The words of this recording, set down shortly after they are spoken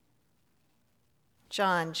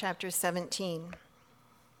John chapter 17.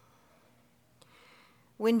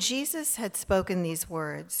 When Jesus had spoken these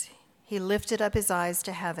words, he lifted up his eyes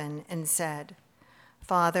to heaven and said,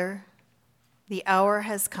 Father, the hour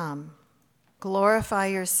has come. Glorify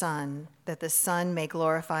your Son, that the Son may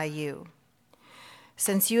glorify you.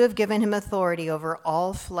 Since you have given him authority over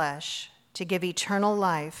all flesh, to give eternal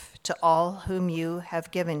life to all whom you have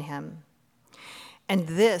given him. And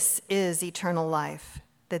this is eternal life,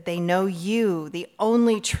 that they know you, the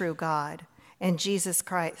only true God, and Jesus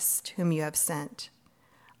Christ, whom you have sent.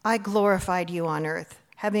 I glorified you on earth,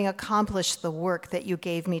 having accomplished the work that you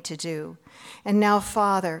gave me to do. And now,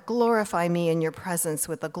 Father, glorify me in your presence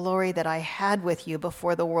with the glory that I had with you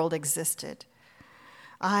before the world existed.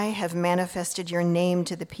 I have manifested your name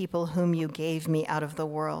to the people whom you gave me out of the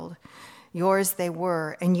world. Yours they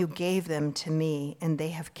were, and you gave them to me, and they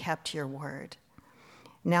have kept your word.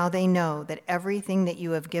 Now they know that everything that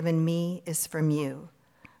you have given me is from you.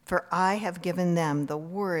 For I have given them the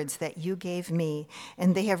words that you gave me,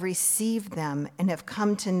 and they have received them and have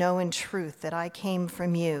come to know in truth that I came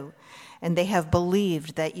from you, and they have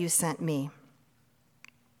believed that you sent me.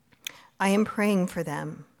 I am praying for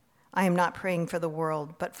them. I am not praying for the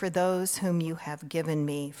world, but for those whom you have given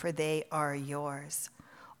me, for they are yours.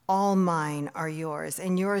 All mine are yours,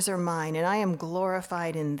 and yours are mine, and I am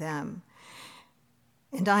glorified in them.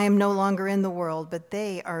 And I am no longer in the world, but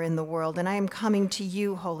they are in the world, and I am coming to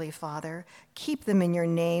you, Holy Father. Keep them in your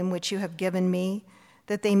name, which you have given me,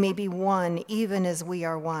 that they may be one, even as we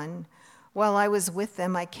are one. While I was with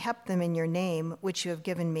them, I kept them in your name, which you have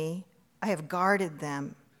given me. I have guarded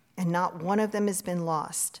them, and not one of them has been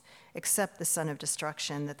lost, except the son of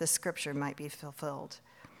destruction, that the scripture might be fulfilled.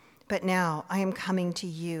 But now I am coming to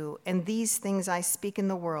you, and these things I speak in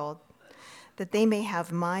the world, that they may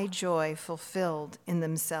have my joy fulfilled in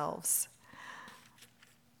themselves.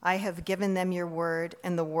 I have given them your word,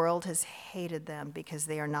 and the world has hated them because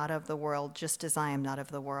they are not of the world, just as I am not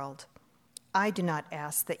of the world. I do not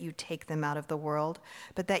ask that you take them out of the world,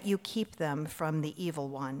 but that you keep them from the evil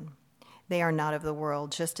one. They are not of the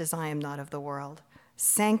world, just as I am not of the world.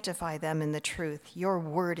 Sanctify them in the truth. Your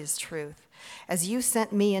word is truth. As you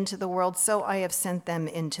sent me into the world, so I have sent them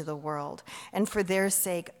into the world. And for their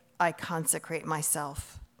sake, I consecrate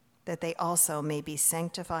myself, that they also may be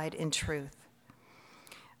sanctified in truth.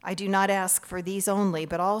 I do not ask for these only,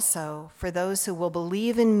 but also for those who will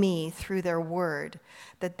believe in me through their word,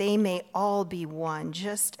 that they may all be one,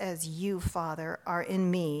 just as you, Father, are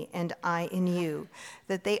in me and I in you,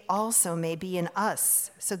 that they also may be in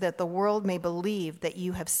us, so that the world may believe that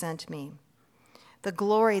you have sent me. The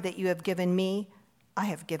glory that you have given me, I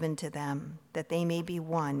have given to them, that they may be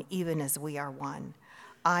one, even as we are one.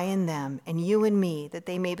 I in them, and you in me, that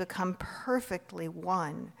they may become perfectly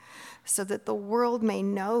one, so that the world may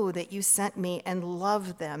know that you sent me and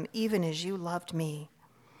loved them, even as you loved me.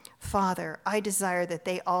 Father, I desire that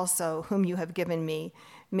they also, whom you have given me,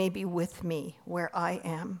 may be with me where I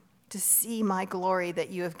am, to see my glory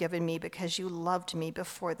that you have given me, because you loved me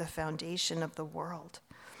before the foundation of the world.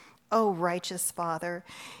 O righteous Father,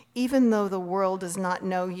 even though the world does not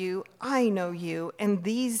know you, I know you, and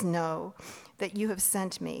these know that you have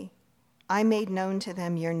sent me. I made known to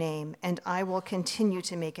them your name, and I will continue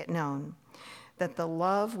to make it known, that the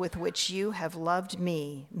love with which you have loved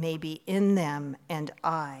me may be in them and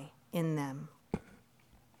I in them.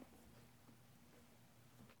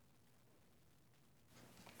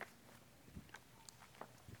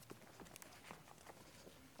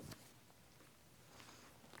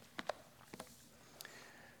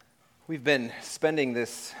 We've been spending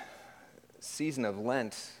this season of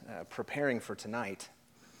Lent preparing for tonight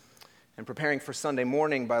and preparing for Sunday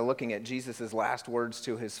morning by looking at Jesus' last words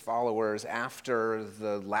to his followers after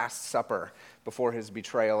the Last Supper, before his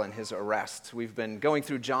betrayal and his arrest. We've been going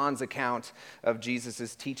through John's account of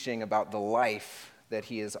Jesus' teaching about the life that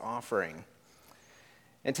he is offering.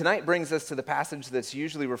 And tonight brings us to the passage that's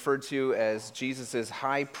usually referred to as Jesus'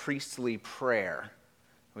 high priestly prayer,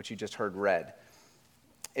 which you just heard read.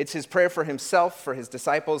 It's his prayer for himself, for his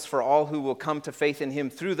disciples, for all who will come to faith in him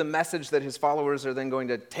through the message that his followers are then going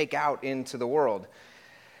to take out into the world.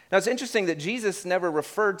 Now, it's interesting that Jesus never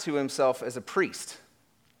referred to himself as a priest.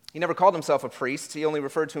 He never called himself a priest. He only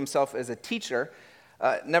referred to himself as a teacher.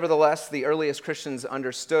 Nevertheless, the earliest Christians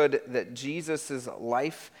understood that Jesus'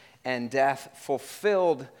 life and death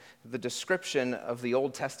fulfilled the description of the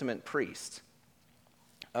Old Testament priest,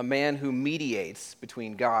 a man who mediates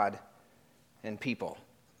between God and people.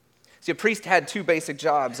 See, a priest had two basic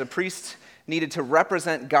jobs. A priest needed to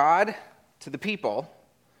represent God to the people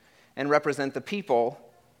and represent the people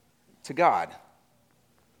to God.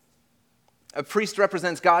 A priest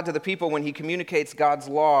represents God to the people when he communicates God's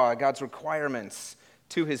law, God's requirements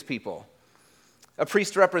to his people. A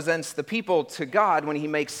priest represents the people to God when he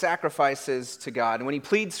makes sacrifices to God and when he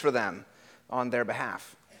pleads for them on their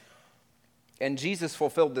behalf. And Jesus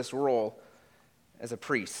fulfilled this role as a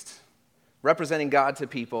priest, representing God to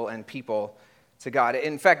people and people to God.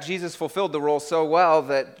 In fact, Jesus fulfilled the role so well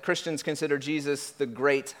that Christians consider Jesus the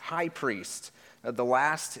great high priest, the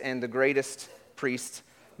last and the greatest priest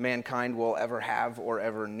mankind will ever have or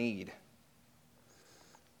ever need.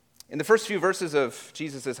 In the first few verses of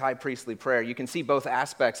Jesus' high priestly prayer, you can see both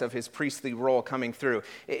aspects of his priestly role coming through.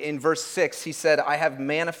 In verse 6, he said, "I have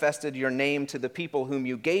manifested your name to the people whom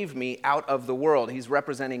you gave me out of the world." He's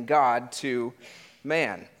representing God to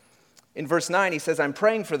man. In verse 9, he says, "I'm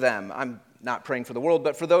praying for them. I'm not praying for the world,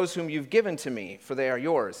 but for those whom you've given to me, for they are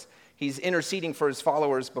yours." He's interceding for his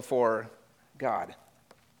followers before God.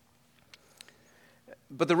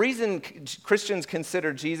 But the reason Christians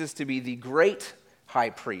consider Jesus to be the great high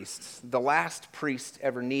priest, the last priest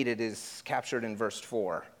ever needed, is captured in verse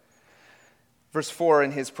 4. Verse 4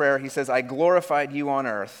 in his prayer, he says, "I glorified you on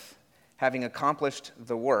earth, having accomplished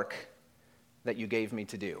the work that you gave me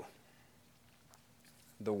to do."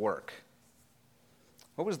 The work.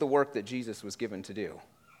 What was the work that Jesus was given to do?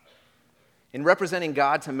 In representing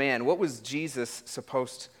God to man, what was Jesus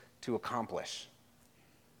supposed to accomplish?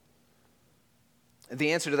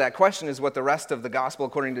 The answer to that question is what the rest of the gospel,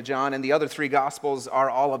 according to John, and the other three gospels are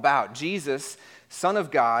all about. Jesus, Son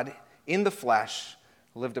of God, in the flesh,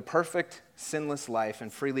 lived a perfect, sinless life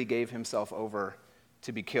and freely gave himself over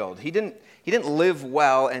to be killed. He didn't live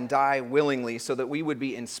well and die willingly so that we would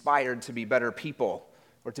be inspired to be better people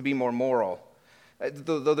or to be more moral,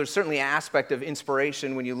 though there's certainly an aspect of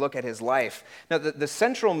inspiration when you look at his life. Now, the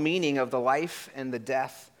central meaning of the life and the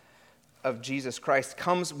death of Jesus Christ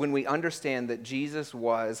comes when we understand that Jesus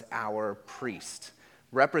was our priest,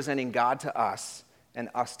 representing God to us and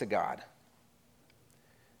us to God.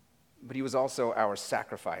 But he was also our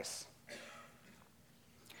sacrifice.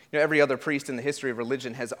 Every other priest in the history of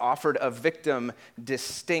religion has offered a victim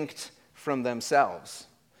distinct from themselves.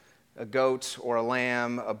 A goat or a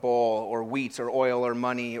lamb, a bull or wheat or oil or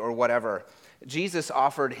money or whatever. Jesus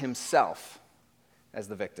offered himself as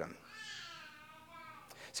the victim.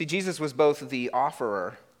 See, Jesus was both the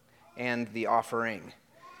offerer and the offering.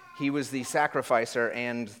 He was the sacrificer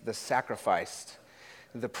and the sacrificed,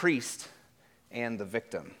 the priest and the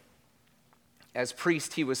victim. As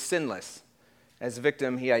priest, he was sinless. As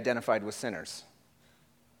victim, he identified with sinners.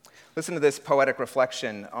 Listen to this poetic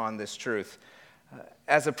reflection on this truth.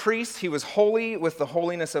 As a priest, he was holy with the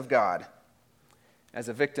holiness of God. As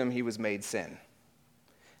a victim, he was made sin.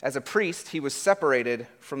 As a priest, he was separated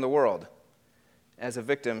from the world. As a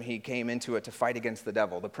victim, he came into it to fight against the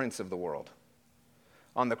devil, the prince of the world.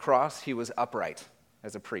 On the cross, he was upright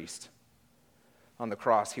as a priest. On the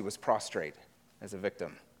cross, he was prostrate as a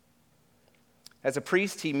victim. As a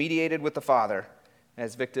priest, he mediated with the Father.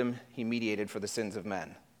 As victim, he mediated for the sins of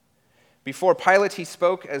men. Before Pilate, he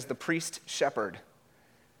spoke as the priest shepherd.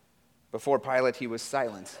 Before Pilate, he was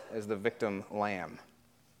silent as the victim lamb.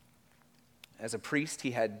 As a priest,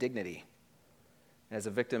 he had dignity. As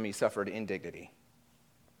a victim, he suffered indignity.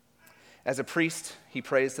 As a priest, he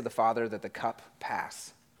prays to the Father that the cup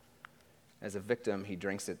pass. As a victim, he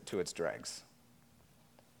drinks it to its dregs.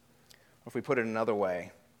 Or if we put it another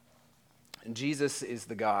way, Jesus is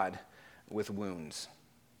the God with wounds.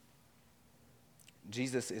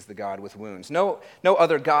 Jesus is the God with wounds. No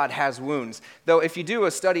other God has wounds. Though if you do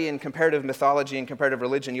a study in comparative mythology and comparative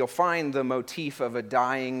religion, you'll find the motif of a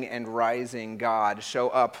dying and rising God show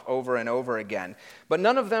up over and over again. But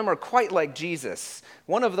none of them are quite like Jesus.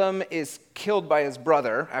 One of them is killed by his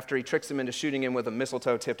brother after he tricks him into shooting him with a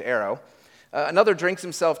mistletoe-tipped arrow. Another drinks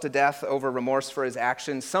himself to death over remorse for his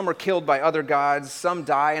actions. Some are killed by other gods. Some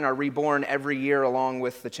die and are reborn every year along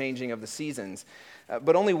with the changing of the seasons.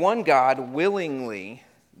 But only one God willingly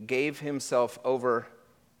gave himself over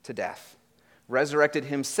to death, resurrected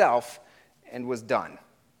himself, and was done.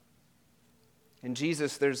 In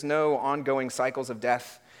Jesus, there's no ongoing cycles of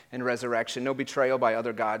death and resurrection, no betrayal by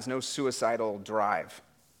other gods, no suicidal drive.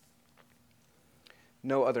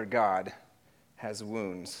 No other God has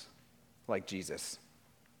wounds like Jesus.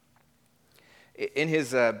 In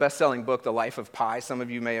his best-selling book, The Life of Pi, some of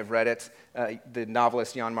you may have read it, the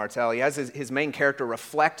novelist Jan Martel, he has his main character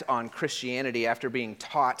reflect on Christianity after being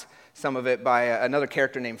taught some of it by another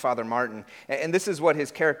character named Father Martin. And this is what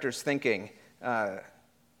his character's thinking. That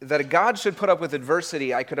a God should put up with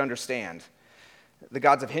adversity, I could understand. The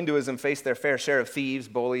gods of Hinduism face their fair share of thieves,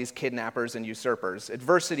 bullies, kidnappers, and usurpers.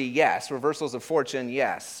 Adversity, yes. Reversals of fortune,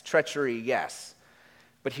 yes. Treachery, yes.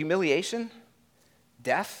 But humiliation?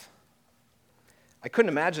 Death? I couldn't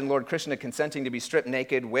imagine Lord Krishna consenting to be stripped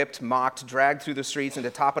naked, whipped, mocked, dragged through the streets, and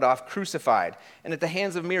to top it off, crucified, and at the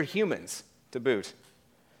hands of mere humans to boot.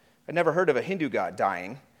 I'd never heard of a Hindu god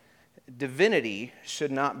dying. Divinity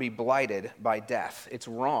should not be blighted by death. It's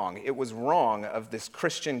wrong. It was wrong of this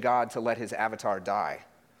Christian God to let his avatar die.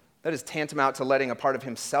 That is tantamount to letting a part of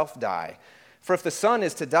himself die. For if the Son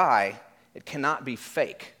is to die, it cannot be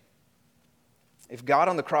fake. If God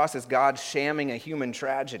on the cross is God shamming a human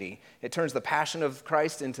tragedy, it turns the passion of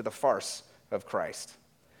Christ into the farce of Christ.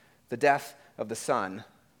 The death of the Son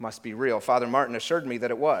must be real. Father Martin assured me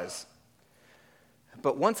that it was.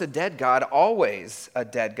 But once a dead God, always a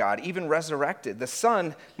dead God, even resurrected. The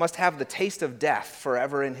Son must have the taste of death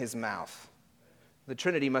forever in his mouth. The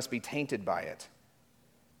Trinity must be tainted by it.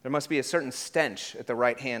 There must be a certain stench at the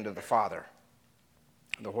right hand of the Father.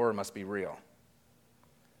 The horror must be real.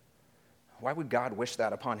 Why would God wish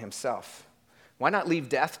that upon himself? Why not leave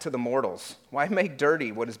death to the mortals? Why make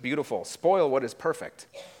dirty what is beautiful, spoil what is perfect?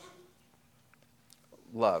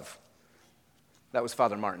 Love. That was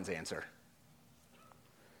Father Martin's answer.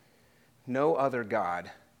 No other God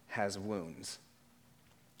has wounds.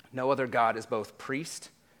 No other God is both priest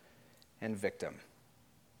and victim.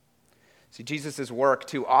 See, Jesus' work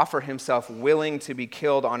to offer himself willing to be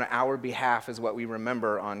killed on our behalf is what we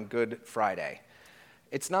remember on Good Friday.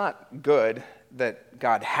 It's not good that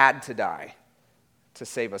God had to die to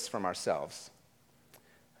save us from ourselves,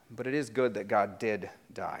 but it is good that God did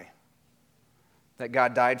die. That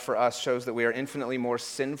God died for us shows that we are infinitely more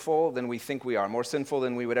sinful than we think we are, more sinful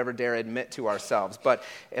than we would ever dare admit to ourselves. But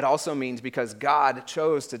it also means because God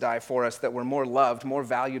chose to die for us that we're more loved, more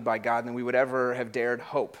valued by God than we would ever have dared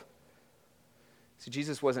hope. See,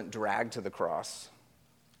 Jesus wasn't dragged to the cross.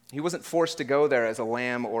 He wasn't forced to go there as a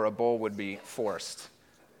lamb or a bull would be forced.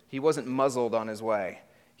 He wasn't muzzled on his way.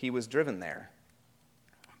 He was driven there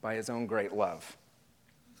by his own great love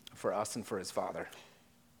for us and for his Father.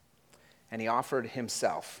 And he offered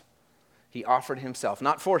himself. He offered himself,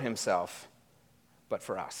 not for himself, but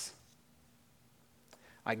for us.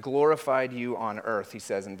 I glorified you on earth, he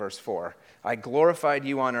says in verse 4. I glorified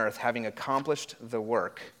you on earth, having accomplished the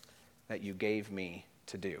work that you gave me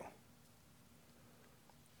to do.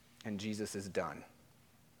 And Jesus is done.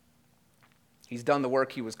 He's done the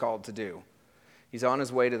work he was called to do. He's on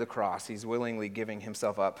his way to the cross. He's willingly giving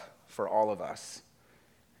himself up for all of us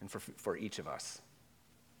and for each of us.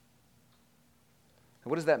 And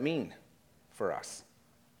what does that mean for us?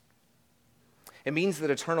 It means that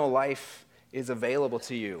eternal life is available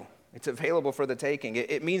to you. It's available for the taking.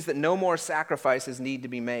 It means that no more sacrifices need to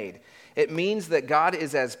be made. It means that God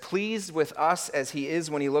is as pleased with us as he is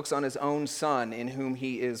when he looks on his own Son, in whom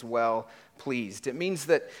he is well pleased. It means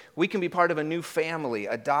that we can be part of a new family,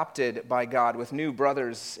 adopted by God, with new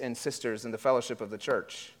brothers and sisters in the fellowship of the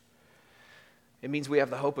church. It means we have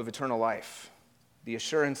the hope of eternal life, the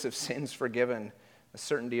assurance of sins forgiven, the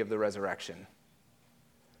certainty of the resurrection.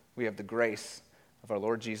 We have the grace of our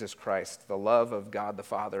Lord Jesus Christ, the love of God the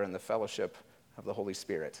Father, and the fellowship of the Holy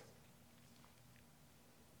Spirit.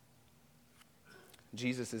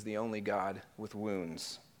 Jesus is the only God with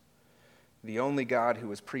wounds, the only God who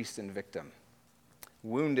was priest and victim,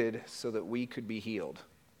 wounded so that we could be healed,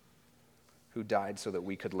 who died so that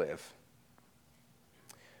we could live.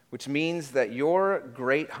 Which means that your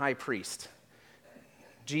great high priest,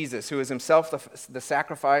 Jesus, who is himself the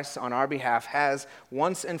sacrifice on our behalf, has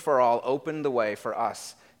once and for all opened the way for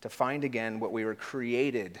us to find again what we were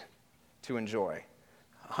created to enjoy: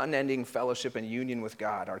 unending fellowship and union with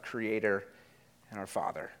God, our Creator and our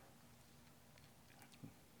Father.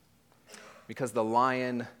 Because the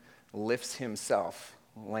lion lifts himself,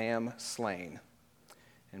 lamb slain,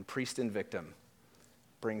 and priest and victim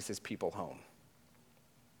brings his people home.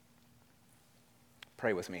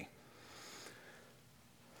 Pray with me.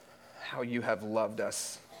 How you have loved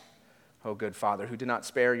us, O good Father, who did not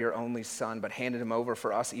spare your only Son, but handed him over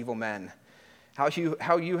for us evil men.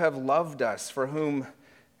 How you have loved us, for whom,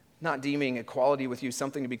 not deeming equality with you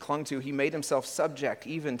something to be clung to, he made himself subject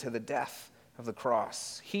even to the death of the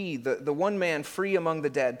cross. He, the one man free among the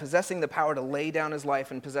dead, possessing the power to lay down his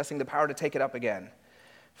life and possessing the power to take it up again.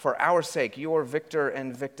 For our sake, your victor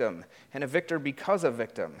and victim, and a victor because a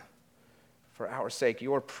victim. For our sake,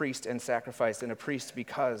 your priest and sacrifice, and a priest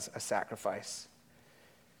because a sacrifice,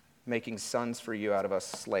 making sons for you out of us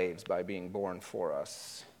slaves by being born for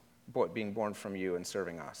us, being born from you and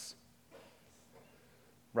serving us.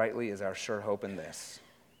 Rightly is our sure hope in this,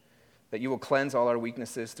 that you will cleanse all our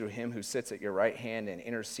weaknesses through him who sits at your right hand and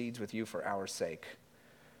intercedes with you for our sake.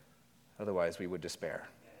 Otherwise, we would despair.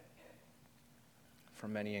 For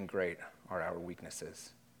many and great are our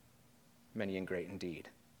weaknesses. many and great indeed.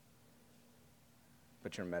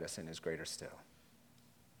 But your medicine is greater still.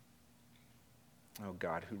 Oh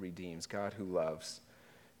God who redeems, God who loves,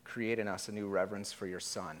 create in us a new reverence for your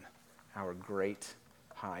Son, our great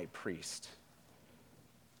high priest,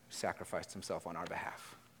 who sacrificed himself on our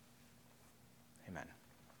behalf. Amen.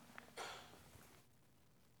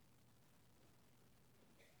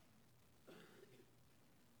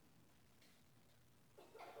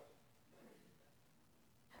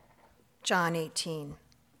 John 18.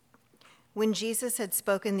 When Jesus had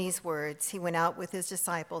spoken these words, he went out with his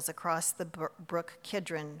disciples across the brook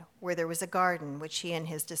Kidron, where there was a garden which he and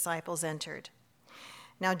his disciples entered.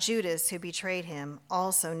 Now Judas, who betrayed him,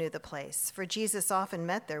 also knew the place, for Jesus often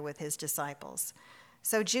met there with his disciples.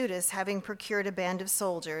 So Judas, having procured a band of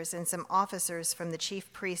soldiers and some officers from the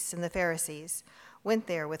chief priests and the Pharisees, went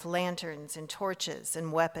there with lanterns and torches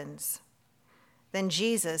and weapons. Then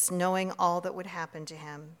Jesus, knowing all that would happen to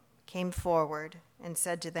him, came forward and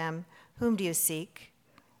said to them, "Whom do you seek?"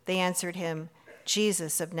 They answered him,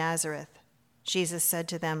 "Jesus of Nazareth." Jesus said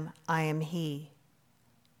to them, "I am he."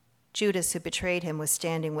 Judas, who betrayed him, was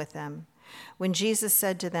standing with them. When Jesus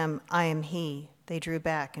said to them, "I am he," they drew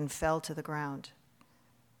back and fell to the ground.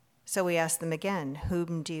 So he asked them again,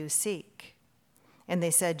 "Whom do you seek?" And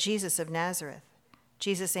they said, "Jesus of Nazareth."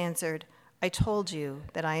 Jesus answered, "I told you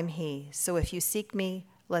that I am he, so if you seek me,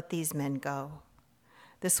 let these men go."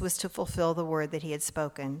 This was to fulfill the word that he had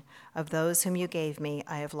spoken, "Of those whom you gave me,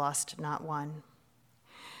 I have lost not one."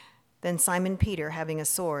 Then Simon Peter, having a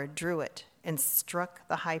sword, drew it and struck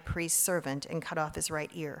the high priest's servant and cut off his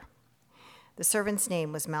right ear. The servant's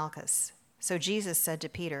name was Malchus. So Jesus said to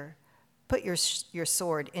Peter, "Put your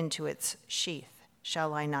sword into its sheath.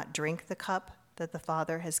 Shall I not drink the cup that the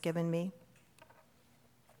Father has given me?"